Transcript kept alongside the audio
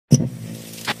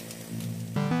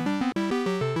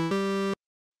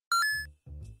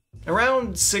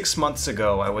Around 6 months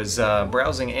ago, I was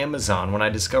browsing Amazon when I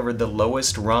discovered the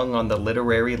lowest rung on the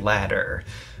literary ladder: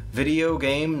 video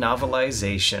game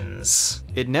novelizations.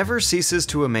 It never ceases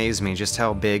to amaze me just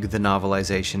how big the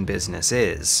novelization business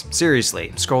is.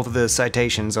 Seriously, scroll through the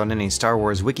citations on any Star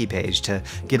Wars wiki page to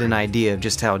get an idea of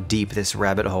just how deep this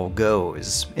rabbit hole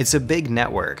goes. It's a big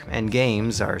network, and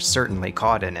games are certainly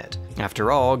caught in it.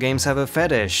 After all, games have a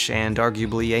fetish, and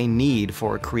arguably a need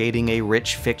for creating a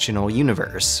rich fictional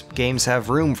universe. Games have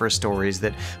room for stories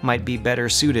that might be better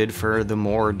suited for the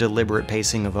more deliberate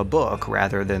pacing of a book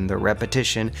rather than the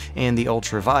repetition and the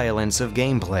ultra-violence of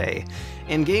gameplay.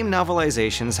 And game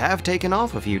novelizations have taken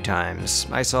off a few times.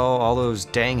 I saw all those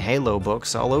dang Halo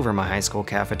books all over my high school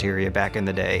cafeteria back in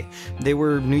the day. They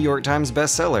were New York Times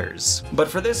bestsellers. But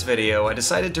for this video, I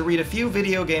decided to read a few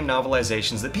video game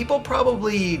novelizations that people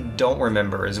probably don't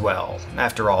remember as well.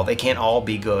 After all, they can't all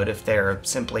be good if there are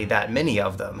simply that many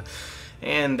of them.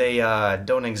 And they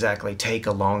don't exactly take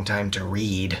a long time to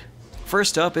read.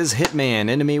 First up is Hitman: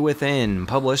 Enemy Within,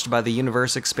 published by the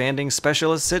universe-expanding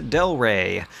specialists at Del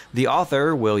Rey. The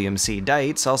author, William C.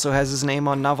 Dietz, also has his name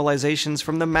on novelizations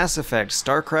from the Mass Effect,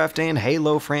 StarCraft, and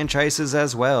Halo franchises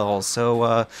as well,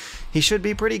 so he should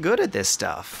be pretty good at this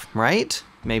stuff, right?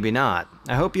 Maybe not.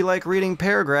 I hope you like reading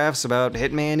paragraphs about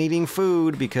Hitman eating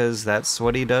food, because that's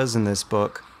what he does in this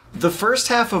book. The first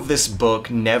half of this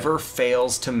book never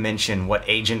fails to mention what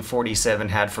Agent 47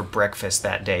 had for breakfast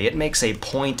that day. It makes a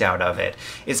point out of it.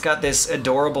 It's got this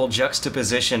adorable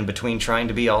juxtaposition between trying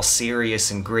to be all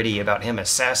serious and gritty about him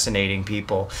assassinating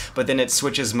people, but then it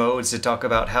switches modes to talk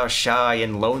about how shy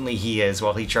and lonely he is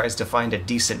while he tries to find a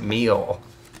decent meal.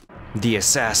 The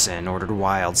assassin ordered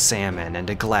wild salmon and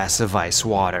a glass of ice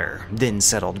water, then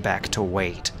settled back to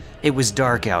wait. It was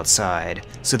dark outside,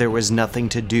 so there was nothing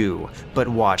to do but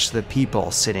watch the people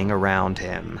sitting around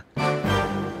him.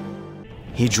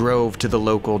 He drove to the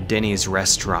local Denny's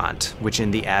restaurant, which in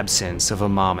the absence of a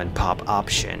mom-and-pop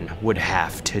option would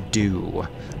have to do.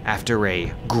 After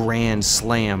a grand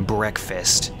slam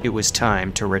breakfast, it was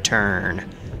time to return.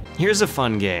 Here's a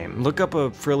fun game. Look up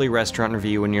a frilly restaurant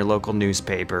review in your local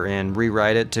newspaper and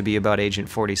rewrite it to be about Agent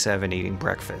 47 eating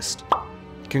breakfast.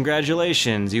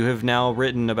 Congratulations, you have now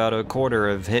written about a quarter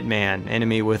of Hitman: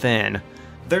 Enemy Within.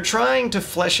 They're trying to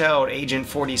flesh out Agent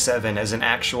 47 as an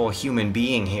actual human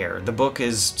being here. The book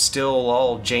is still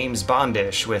all James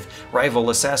Bondish, with rival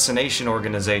assassination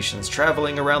organizations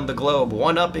traveling around the globe,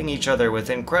 one-upping each other with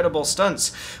incredible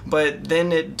stunts, but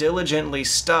then it diligently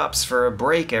stops for a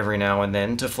break every now and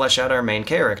then to flesh out our main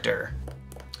character.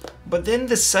 But then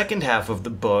the second half of the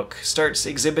book starts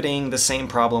exhibiting the same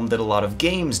problem that a lot of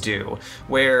games do,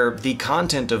 where the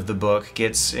content of the book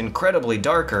gets incredibly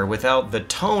darker without the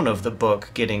tone of the book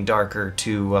getting darker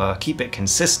to keep it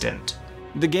consistent.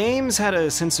 The games had a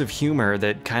sense of humor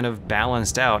that kind of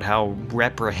balanced out how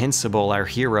reprehensible our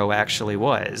hero actually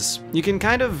was. You can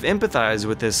kind of empathize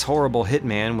with this horrible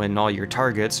hitman when all your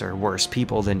targets are worse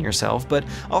people than yourself, but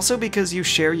also because you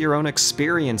share your own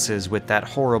experiences with that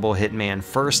horrible hitman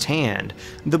firsthand.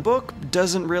 The book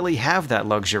doesn't really have that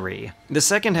luxury. The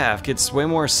second half gets way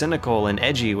more cynical and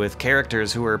edgy with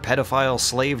characters who are pedophile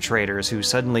slave traders who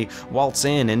suddenly waltz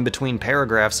in between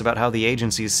paragraphs about how the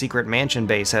agency's secret mansion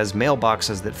base has mailboxes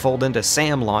that fold into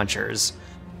SAM launchers.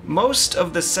 Most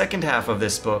of the second half of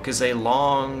this book is a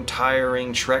long,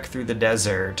 tiring trek through the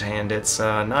desert, and it's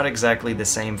not exactly the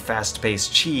same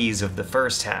fast-paced cheese of the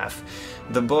first half.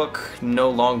 The book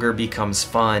no longer becomes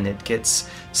fun, it gets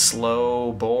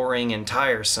slow, boring, and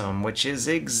tiresome, which is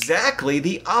exactly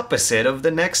the opposite of the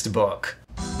next book.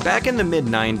 Back in the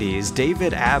mid-90s,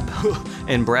 David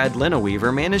and Brad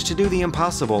Lineweaver managed to do the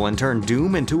impossible and turn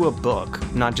Doom into a book.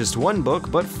 Not just one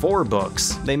book, but 4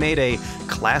 books. They made a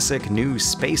classic new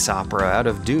space opera out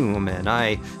of Doom, and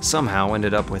I somehow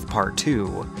ended up with part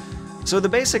 2. So the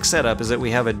basic setup is that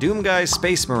we have a Doom guy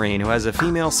space marine who has a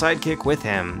female sidekick with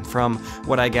him. From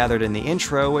what I gathered in the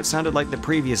intro, it sounded like the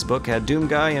previous book had Doom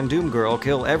guy and Doom girl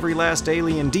kill every last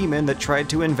alien demon that tried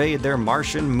to invade their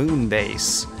Martian moon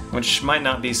base. Which might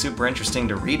not be super interesting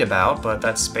to read about, but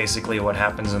that's basically what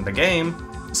happens in the game.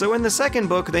 So in the second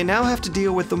book, they now have to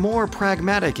deal with the more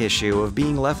pragmatic issue of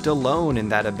being left alone in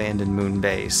that abandoned moon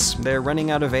base. They're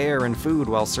running out of air and food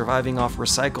while surviving off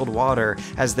recycled water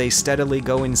as they steadily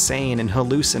go insane and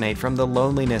hallucinate from the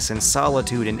loneliness and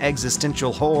solitude and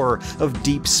existential horror of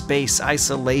deep space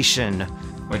isolation.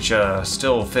 Which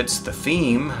still fits the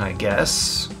theme, I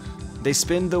guess. They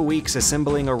spend the weeks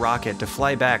assembling a rocket to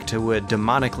fly back to a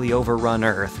demonically overrun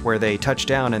Earth, where they touch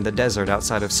down in the desert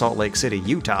outside of Salt Lake City,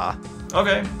 Utah.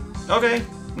 Okay.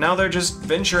 Now they're just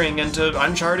venturing into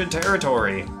uncharted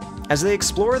territory. As they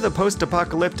explore the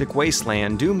post-apocalyptic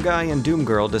wasteland, Doom Guy and Doom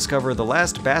Girl discover the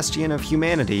last bastion of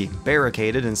humanity,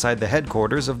 barricaded inside the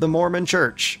headquarters of the Mormon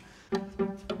Church.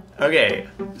 Okay,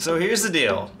 so here's the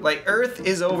deal. Like, Earth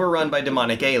is overrun by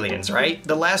demonic aliens, right?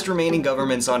 The last remaining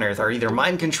governments on Earth are either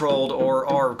mind-controlled or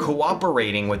are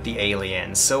cooperating with the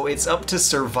aliens, so it's up to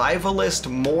survivalist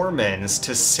Mormons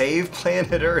to save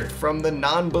planet Earth from the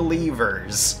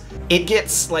non-believers. It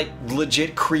gets, like,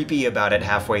 legit creepy about it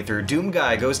halfway through. Doom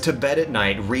Guy goes to bed at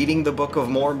night reading the Book of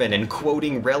Mormon and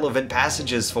quoting relevant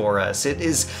passages for us. It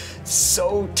is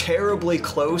so terribly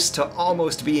close to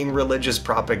almost being religious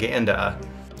propaganda.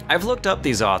 I've looked up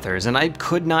these authors, and I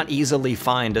could not easily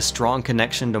find a strong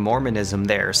connection to Mormonism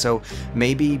there, so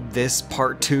maybe this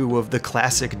part 2 of the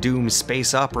classic Doom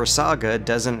space opera saga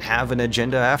doesn't have an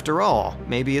agenda after all.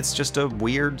 Maybe it's just a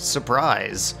weird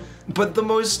surprise. But the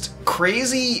most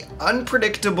crazy,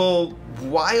 unpredictable,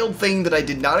 wild thing that I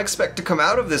did not expect to come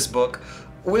out of this book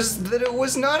was that it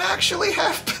was not actually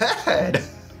half bad.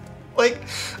 Like,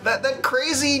 that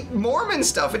crazy Mormon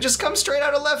stuff, it just comes straight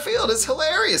out of left field. It's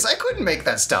hilarious. I couldn't make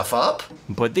that stuff up.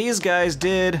 But these guys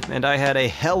did, and I had a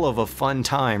hell of a fun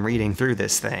time reading through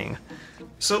this thing.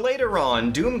 So later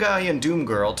on, Doom Guy and Doom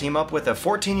Girl team up with a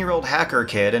 14-year-old hacker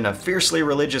kid and a fiercely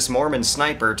religious Mormon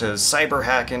sniper to cyber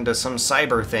hack into some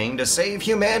cyber thing to save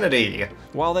humanity.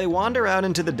 While they wander out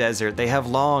into the desert, they have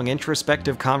long,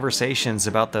 introspective conversations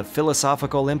about the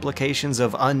philosophical implications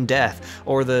of undeath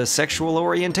or the sexual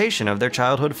orientation of their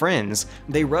childhood friends.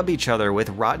 They rub each other with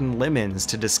rotten lemons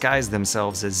to disguise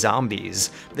themselves as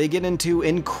zombies. They get into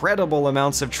incredible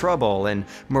amounts of trouble and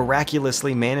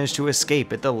miraculously manage to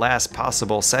escape at the last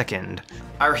possible second.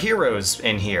 Our heroes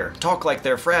in here talk like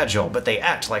they're fragile, but they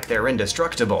act like they're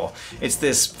indestructible. It's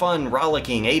this fun,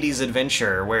 rollicking 80s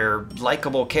adventure where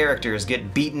likable characters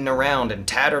get beaten around and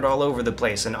tattered all over the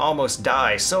place and almost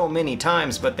die so many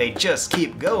times, but they just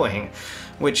keep going,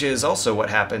 which is also what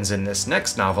happens in this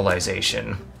next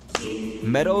novelization.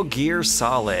 Metal Gear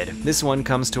Solid. This one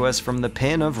comes to us from the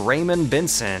pen of Raymond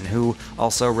Benson, who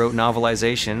also wrote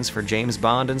novelizations for James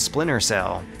Bond and Splinter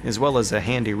Cell, as well as a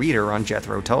handy reader on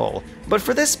Jethro Tull. But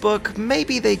for this book,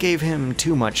 maybe they gave him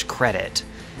too much credit.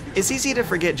 It's easy to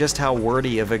forget just how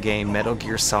wordy of a game Metal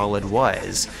Gear Solid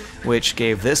was, which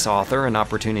gave this author an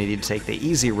opportunity to take the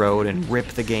easy road and rip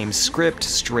the game's script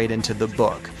straight into the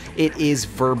book. It is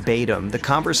verbatim. The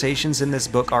conversations in this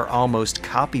book are almost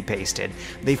copy-pasted.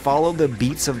 They follow the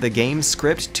beats of the game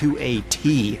script to a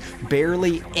T.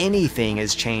 Barely anything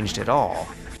is changed at all.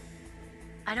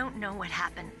 I don't know what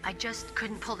happened. I just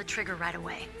couldn't pull the trigger right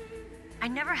away. I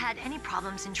never had any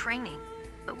problems in training,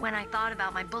 but when I thought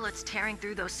about my bullets tearing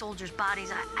through those soldiers'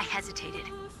 bodies, I hesitated.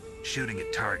 Shooting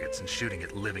at targets and shooting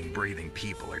at living, breathing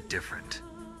people are different.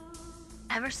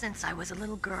 Ever since I was a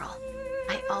little girl,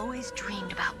 I always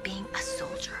dreamed about being a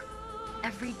soldier.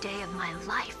 Every day of my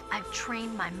life, I've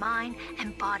trained my mind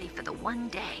and body for the one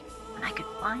day when I could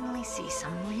finally see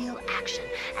some real action.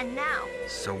 And now...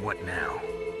 So what now?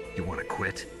 You want to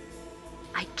quit?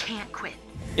 I can't quit.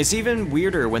 It's even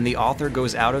weirder when the author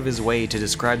goes out of his way to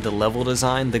describe the level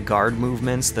design, the guard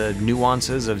movements, the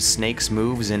nuances of Snake's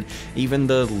moves, and even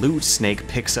the loot Snake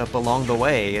picks up along the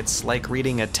way. It's like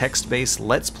reading a text-based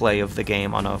Let's Play of the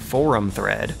game on a forum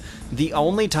thread. The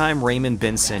only time Raymond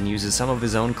Benson uses some of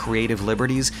his own creative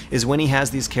liberties is when he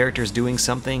has these characters doing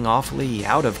something awfully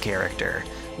out of character.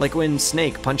 Like when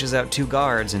Snake punches out two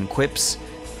guards and quips,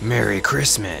 "Merry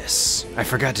Christmas. I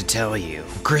forgot to tell you,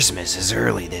 Christmas is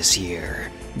early this year."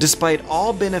 Despite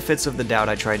all benefits of the doubt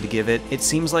I tried to give it, it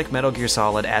seems like Metal Gear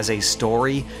Solid as a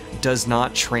story does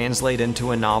not translate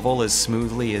into a novel as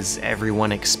smoothly as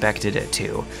everyone expected it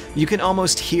to. You can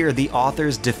almost hear the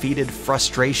author's defeated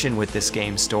frustration with this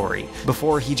game's story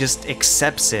before he just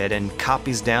accepts it and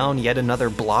copies down yet another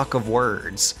block of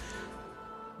words.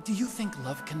 Do you think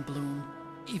love can bloom,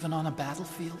 even on a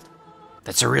battlefield?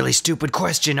 That's a really stupid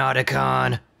question,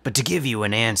 Otacon, but to give you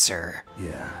an answer.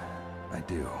 Yeah, I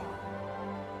do.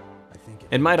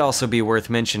 It might also be worth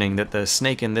mentioning that the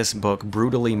Snake in this book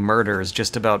brutally murders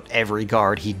just about every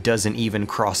guard he doesn't even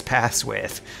cross paths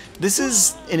with. This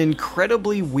is an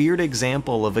incredibly weird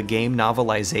example of a game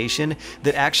novelization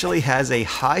that actually has a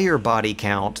higher body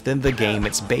count than the game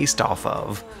it's based off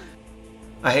of.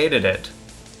 I hated it.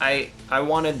 I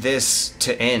wanted this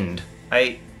to end.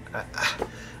 I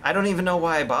don't even know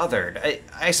why I bothered.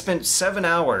 I spent 7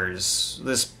 hours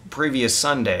this previous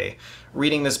Sunday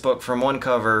reading this book from one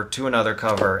cover to another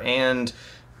cover, and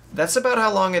that's about how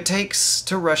long it takes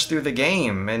to rush through the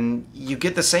game, and you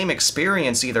get the same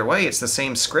experience either way. It's the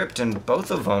same script in both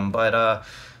of them, but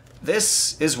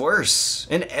this is worse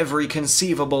in every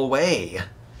conceivable way.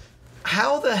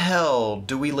 How the hell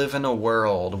do we live in a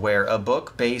world where a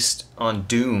book based on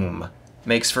Doom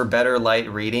makes for better light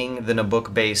reading than a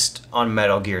book based on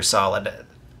Metal Gear Solid?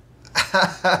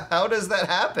 How does that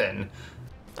happen?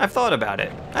 I've thought about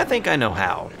it. I think I know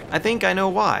how. I think I know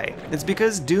why. It's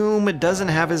because Doom doesn't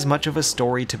have as much of a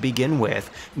story to begin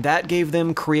with. That gave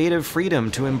them creative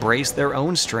freedom to embrace their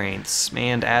own strengths,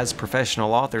 and as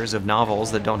professional authors of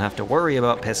novels that don't have to worry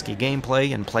about pesky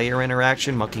gameplay and player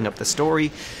interaction mucking up the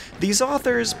story, these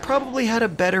authors probably had a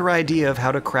better idea of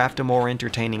how to craft a more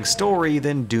entertaining story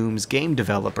than Doom's game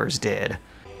developers did.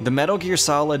 The Metal Gear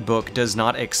Solid book does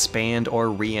not expand or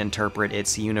reinterpret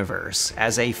its universe.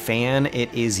 As a fan,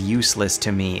 it is useless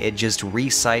to me. It just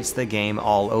recites the game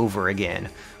all over again.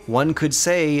 One could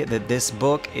say that this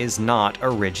book is not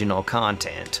original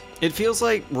content. It feels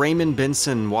like Raymond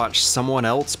Benson watched someone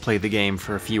else play the game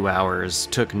for a few hours,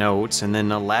 took notes, and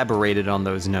then elaborated on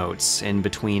those notes in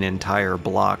between entire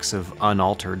blocks of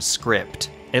unaltered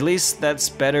script. At least that's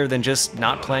better than just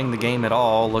not playing the game at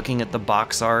all, looking at the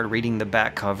box art, reading the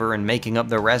back cover, and making up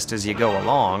the rest as you go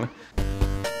along.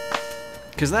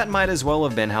 Because that might as well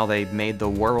have been how they made the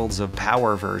Worlds of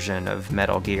Power version of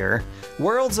Metal Gear.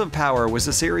 Worlds of Power was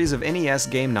a series of NES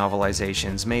game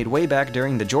novelizations made way back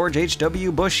during the George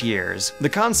H.W. Bush years. The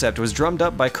concept was drummed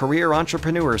up by career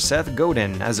entrepreneur Seth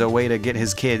Godin as a way to get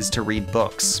his kids to read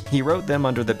books. He wrote them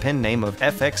under the pen name of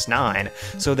FX9,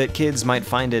 so that kids might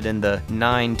find it in the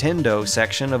Nintendo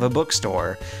section of a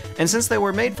bookstore. And since they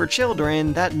were made for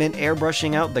children, that meant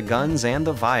airbrushing out the guns and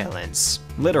the violence.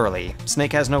 Literally,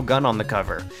 Snake has no gun on the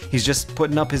cover. He's just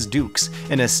putting up his dukes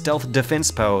in a stealth defense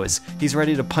pose. He's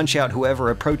ready to punch out whoever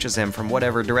approaches him from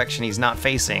whatever direction he's not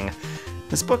facing.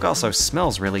 This book also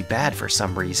smells really bad for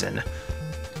some reason.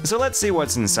 So let's see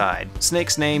what's inside.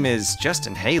 Snake's name is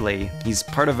Justin Haley. He's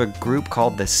part of a group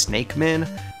called the Snake Men.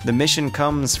 The mission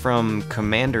comes from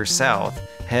Commander South,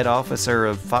 head officer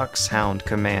of Foxhound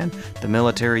Command, the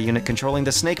military unit controlling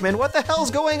the Snake Men. What the hell's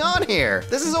going on here?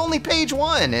 This is only page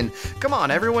 1, and come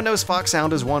on, everyone knows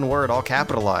Foxhound is one word, all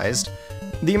capitalized.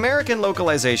 The American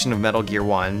localization of Metal Gear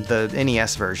 1, the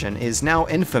NES version, is now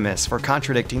infamous for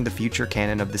contradicting the future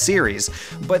canon of the series,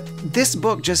 but this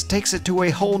book just takes it to a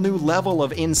whole new level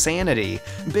of insanity.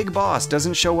 Big Boss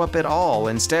doesn't show up at all.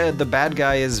 Instead, the bad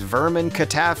guy is Vermin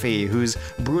Katafi, whose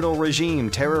brutal regime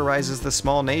terrorizes the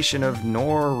small nation of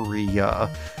Noria.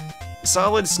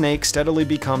 Solid Snake steadily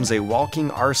becomes a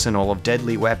walking arsenal of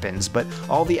deadly weapons, but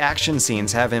all the action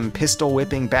scenes have him pistol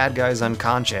whipping bad guys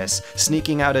unconscious,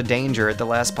 sneaking out of danger at the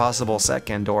last possible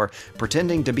second, or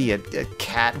pretending to be a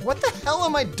cat. What the hell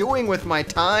am I doing with my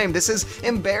time? This is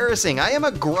embarrassing. I am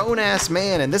a grown-ass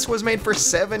man, and this was made for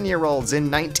 7-year-olds in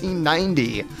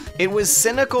 1990. It was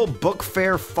cynical book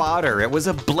fair fodder. It was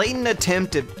a blatant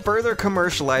attempt at further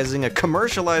commercializing a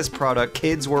commercialized product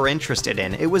kids were interested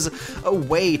in. It was a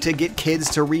way to get kids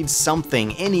to read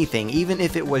something, anything, even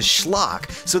if it was schlock,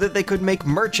 so that they could make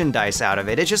merchandise out of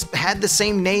it. It just had the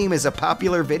same name as a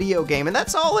popular video game, and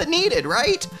that's all it needed,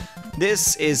 right?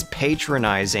 This is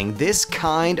patronizing. This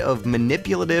kind of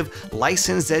manipulative,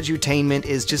 licensed edutainment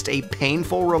is just a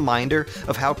painful reminder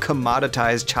of how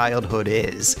commoditized childhood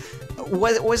is.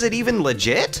 Was it even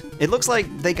legit? It looks like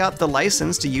they got the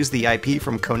license to use the IP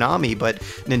from Konami, but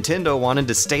Nintendo wanted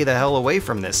to stay the hell away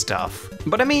from this stuff.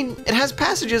 But I mean, it has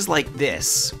passages like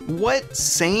this. What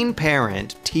sane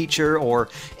parent, teacher, or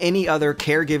any other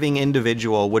caregiving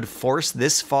individual would force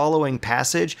this following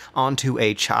passage onto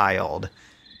a child?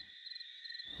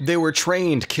 They were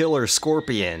trained killer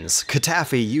scorpions.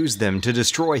 Katafi used them to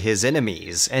destroy his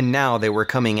enemies, and now they were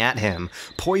coming at him.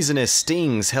 Poisonous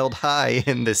stings held high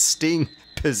in the sting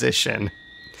position.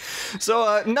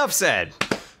 So, enough said.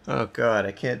 Oh god,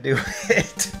 I can't do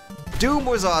it. Doom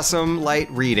was awesome,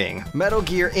 light reading. Metal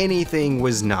Gear anything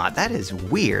was not. That is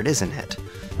weird, isn't it?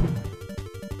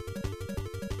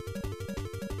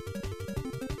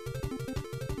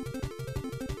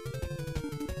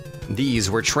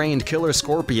 These were trained killer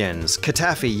scorpions.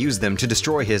 Katafi used them to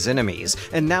destroy his enemies,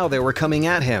 and now they were coming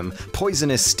at him.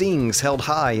 Poisonous stings held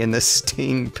high in the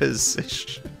sting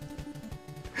position.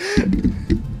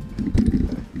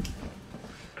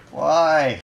 Why?